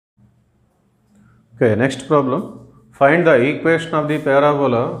Okay, next problem. Find the equation of the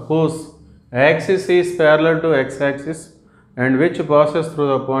parabola whose axis is parallel to x-axis and which passes through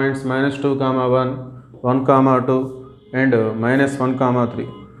the points -2, 1, 1, 2 and -1, 3.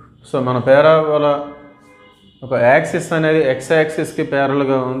 So మన parabola ఒక axis అనేది X యాక్సిస్కి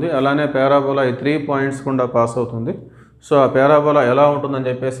ప్యారల్గా ఉంది. అలానే parabola ఈ 3 points గుండా pass అవుతుంది. So ఆ parabola ఎలా ఉంటుందని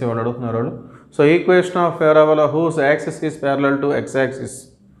చెప్పేసి వాళ్ళు అడుగుతున్నారు వాళ్ళు. So equation of parabola who's axis is parallel to X axis,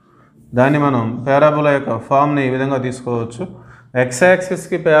 దాన్ని మనం పారాబోలా యొక్క ఫామ్ని ఈ విధంగా తీసుకోవచ్చు. ఎక్స్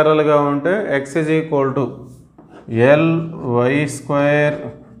యాక్సిస్కి ప్యారల్గా ఉంటే X is equal to LY²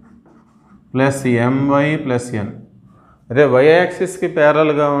 plus MY plus N. అదే వై యాక్సిస్కి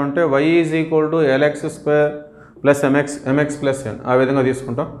ప్యారల్గా ఉంటే y is equal to LX² plus MX plus N. ఆ విధంగా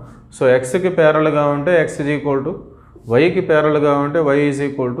తీసుకుంటాం. సో ఎక్స్కి ప్యారల్గా ఉంటే x ఈజ్ ఈక్వల్ టు, వైకి ప్యారల్గా ఉంటే y is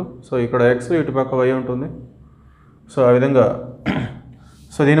equal to, so ఇక్కడ x ఇటుపక్క y ఉంటుంది. సో ఆ విధంగా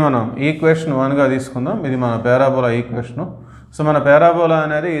సో దీన్ని మనం ఈక్వేషన్ 1గా తీసుకుందాం. ఇది మన పారాబోలా ఈక్వేషను. సో మన పారాబోలా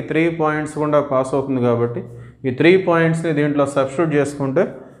అనేది ఈ 3 పాయింట్స్ గుండా పాస్ అవుతుంది కాబట్టి ఈ 3 పాయింట్స్ని దీంట్లో సబ్స్టిట్యూట్ చేసుకుంటే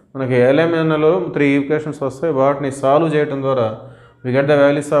మనకి LMNలో 3 ఈక్వేషన్స్ వస్తాయి. వాటిని సాల్వ్ చేయడం ద్వారా we get the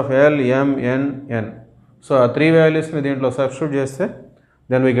values of L, M, N, N. So ఆ 3 వాల్యూస్ని దీంట్లో సబ్స్టిట్యూట్ చేస్తే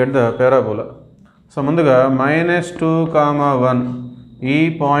then we get the parabola. So ముందుగా -2, 1 ఈ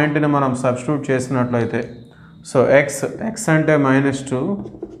పాయింట్ని మనం సబ్స్టిట్యూట్ చేసినట్లయితే సో x అంటే -2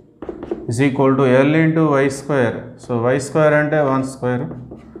 is equal to L into y². So y² అంటే 1²,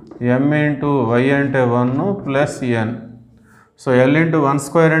 M ఇంటూ y అంటే 1 plus N. So L into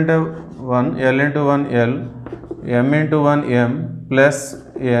 1² అంటే 1, L into 1 L, M into 1 M plus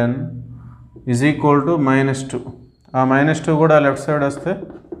N is equal to -2. ఆ -2 కూడా లెఫ్ట్ సైడ్ వస్తే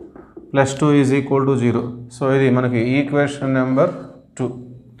 +2 is equal to 0. So ఇది మనకి equation number 2.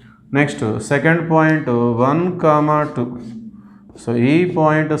 Next second point 1, 2. So ఈ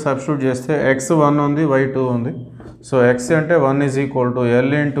point substitute చేస్తే x1 ఉంది, y2 ఉంది. సో x అంటే 1 is equal to L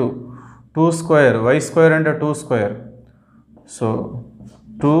into 2², y² అంటే 2², so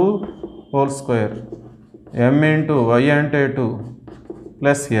 2 whole square, M into y అంటే 2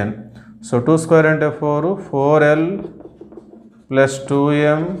 ప్లస్ N. సో 2² అంటే 4, 4L plus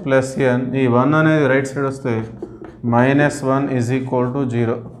 2M plus N. ఈ 1 అనేది రైట్ సైడ్ వస్తే -1 is equal to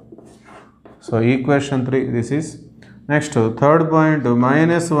 0. So equation 3 this is. Next third point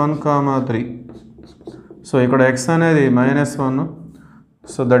 -1, 3. So ఇక్కడ x అనేది -1,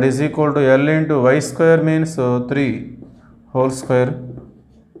 so that is equal to L into y² means 3 whole square,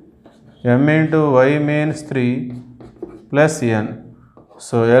 M into y means 3 plus N.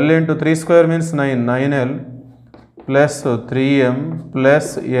 So L into 3² means 9L plus 3M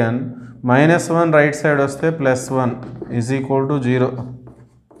plus N. -1 right side వస్తే +1 is equal to 0.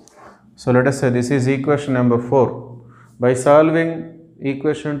 So let us say this is equation number 4. By solving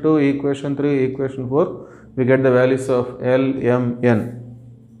equation 2, equation 3, equation 4, we get the values of L, M, N.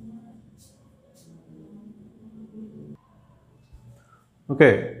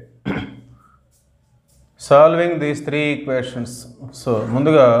 Okay. Solving these 3 equations. So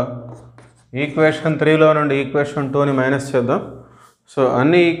ముందుగా equation 3లో నుండి equation 2ని minus చేద్దాం. So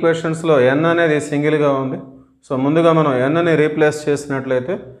అన్ని ఈక్వేషన్స్లో n అనేది సింగిల్గా ఉంది. So ముందుగా మనం nని రీప్లేస్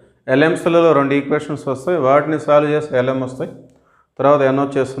చేసినట్లయితే LMస్లలో 2 ఈక్వేషన్స్ వస్తాయి. వాటిని సాల్వ్ చేస్తే LM వస్తాయి, తర్వాత n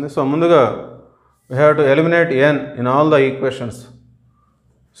వచ్చేస్తుంది. సో ముందుగా we have to eliminate n in all the equations.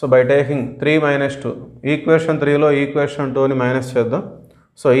 So by taking 3 - 2 equation 3లో equation 2ని మైనస్ చేద్దాం.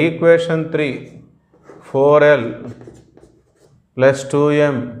 So equation 3 4L plus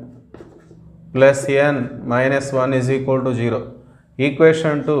 2M plus N -1 is equal to 0.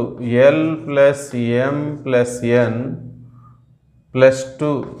 Equation 2 L plus M plus N plus 2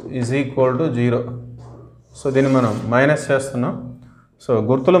 is equal to 0. So దీన్ని మనం minus చేస్తున్నాం. So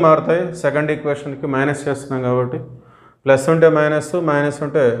గుర్తులు మారుతాయి. Second ఈక్వేషన్కి minus చేస్తున్నాం కాబట్టి plus ఉంటే మైనస్, మైనస్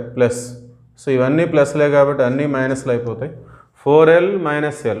ఉంటే ప్లస్. సో ఇవన్నీ ప్లస్లే కాబట్టి అన్నీ మైనస్లు అయిపోతాయి. 4L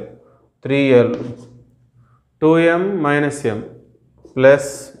minus L 3L, 2M minus M plus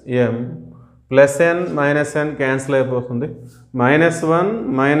M plus N minus N cancel అయిపోతుంది. -1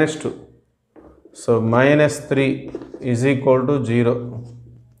 -2, so -3 is equal to 0.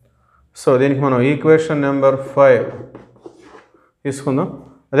 So దీనికి మనం ఈక్వేషన్ నెంబర్ 5 తీసుకుందాం.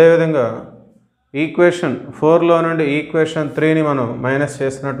 అదేవిధంగా ఈక్వేషన్ 4లో నుండి ఈక్వేషన్ 3ని మనం మైనస్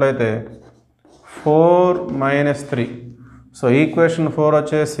చేసినట్లయితే 4 - 3. సో ఈక్వేషన్ 4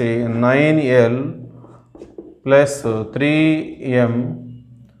 వచ్చేసి 9L plus 3M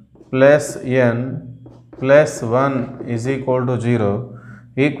plus N plus 1 is equal to 0.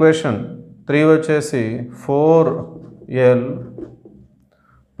 Equation 3 వచ్చేసి 4L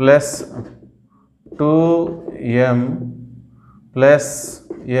plus 2M plus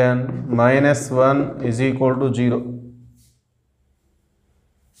n minus 1 is equal to 0.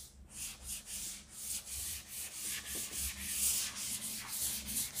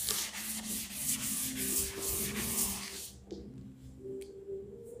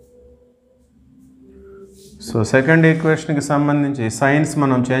 So second ఈక్వేషన్కి సంబంధించి సైన్స్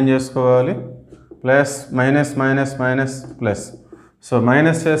మనం చేంజ్ చేసుకోవాలి. Plus minus minus minus plus. So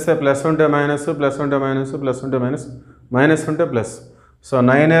minus చేస్తే plus ఉంటే minus, plus ఉంటే minus, plus ఉంటే minus, minus ఉంటే plus. So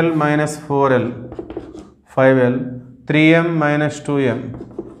 9l minus 4l 5l 3m minus 2m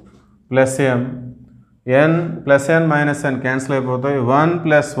plus m n plus n minus n cancel అయిపోతాయి. 1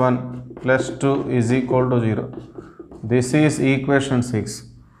 plus 1 plus 2 is equal to 0. This is equation 6.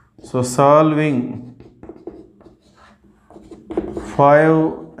 So solving 5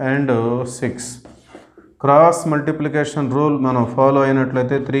 and 6 cross multiplication rule మనం follow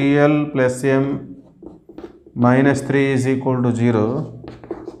అయినట్లయితే 3l plus m minus 3 is equal to 0.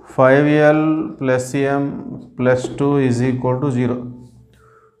 5l plus m plus 2 is equal to 0.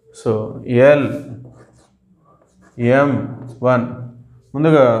 So l m 1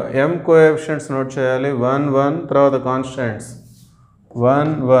 ముందుగా m coefficients note చేయాలి. 1 1 తర్వాత constants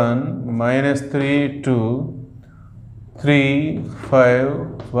 1 1 minus 3 2 3 5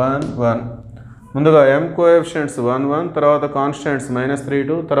 1 1. ముందుగా m coefficients 1 1 తర్వాత constants -3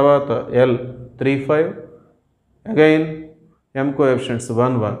 2 తర్వాత l 3 5 again m coefficients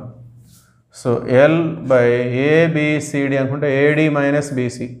 1 1. So l by ABCD అనుకుంటే AD minus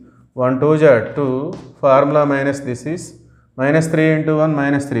BC 1 2 జా 2 formula minus this is -3 into 1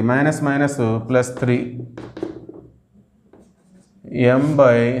 -3 minus minus plus 3 m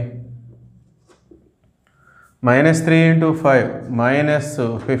by -3 into 5 minus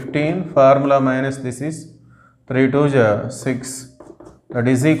 15 formula minus this is 3 2 ja 6 that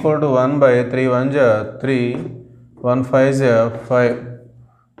is equal to 1 by 3 1 ja 3 1 5 ja 5.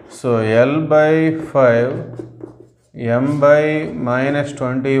 So L by 5 m by minus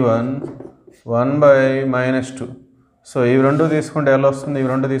 21 1 by minus 2. So ఈ రెండు తీసుకుంటే L వస్తుంది, ఈ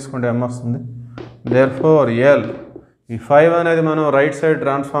రెండు తీసుకుంటే m వస్తుంది. Therefore L ఈ 5 అనేది మనం రైట్ సైడ్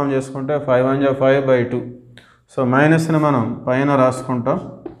ట్రాన్స్ఫార్మ్ చేసుకుంటే 5 1 ja 5 by 2. సో మైనస్ని మనం పైన రాసుకుంటాం.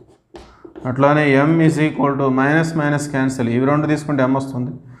 అట్లానే m is equal to minus minus cancel, ఇవి రెండు తీసుకుంటే m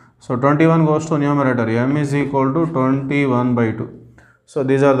వస్తుంది. So 21 goes to numerator, m is equal to 21 by 2. So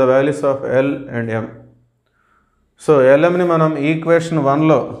these are the values of l and m. So lmని మనం ఈక్వేషన్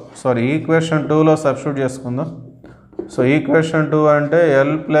 2లో సబ్స్టిట్యూట్ చేసుకుందాం. సో ఈక్వేషన్ 2 అంటే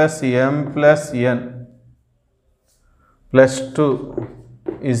l plus m plus n plus 2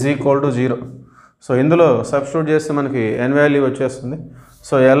 is equal to 0. So ఇందులో substitute చేస్తే మనకి n value వచ్చేస్తుంది.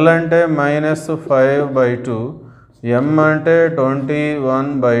 So l అంటే -5 by 2, m అంటే 21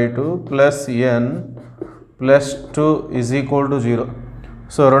 by 2 plus n plus 2 is equal to 0.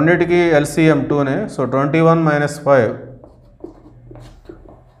 So రెండింటికి LCM 2నే. So 21 minus 5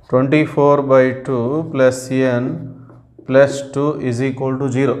 24 by 2 plus n plus 2 is equal to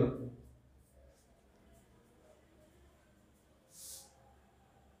 0.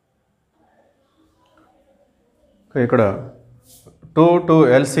 ఇక్కడ 2 to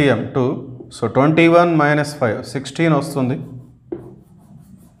LCM 2. So 21 minus 5 16 వస్తుంది.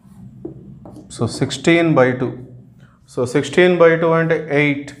 So 16 by 2. So 16 by 2 అంటే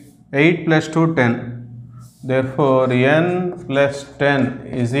 8 plus 2 10. Therefore n plus 10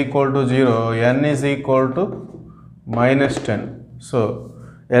 is equal to 0. n is equal to minus 10. So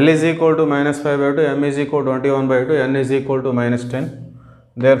L is equal to -5 by 2, m is equal to 21 by 2, n is equal to minus 10.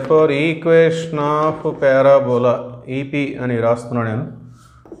 Therefore equation of parabola EP అని రాస్తున్నాను నేను.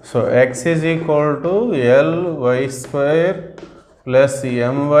 So x is equal to ly square plus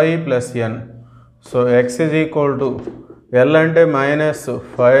my plus n. So x is equal to l అంటే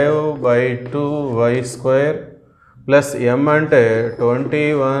 -5 by 2 y square plus m అంటే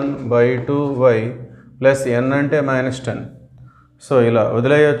 21 by 2 y plus n అంటే -10. So ఇలా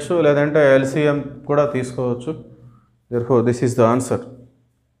వదిలేయచ్చు, లేదంటే LCM కూడా తీసుకోవచ్చు. Therefore this is the answer.